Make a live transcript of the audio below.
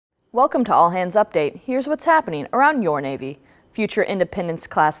Welcome to All Hands Update. Here's what's happening around your Navy. Future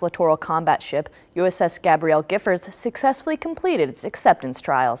Independence-class littoral combat ship USS Gabrielle Giffords successfully completed its acceptance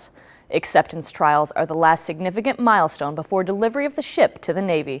trials. Acceptance trials are the last significant milestone before delivery of the ship to the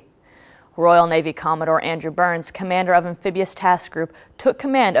Navy. Royal Navy Commodore Andrew Burns, commander of Amphibious Task Group, took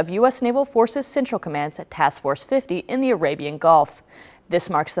command of U.S. Naval Forces Central Command's Task Force 50 in the Arabian Gulf. This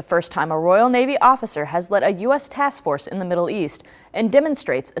marks the first time a Royal Navy officer has led a U.S. task force in the Middle East and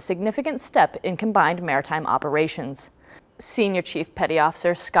demonstrates a significant step in combined maritime operations. Senior Chief Petty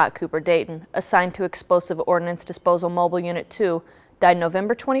Officer Scott Cooper Dayton, assigned to Explosive Ordnance Disposal Mobile Unit 2, died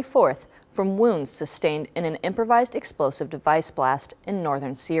November 24th from wounds sustained in an improvised explosive device blast in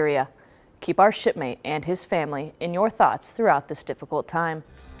northern Syria. Keep our shipmate and his family in your thoughts throughout this difficult time.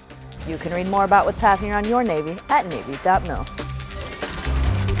 You can read more about what's happening on your Navy at Navy.mil.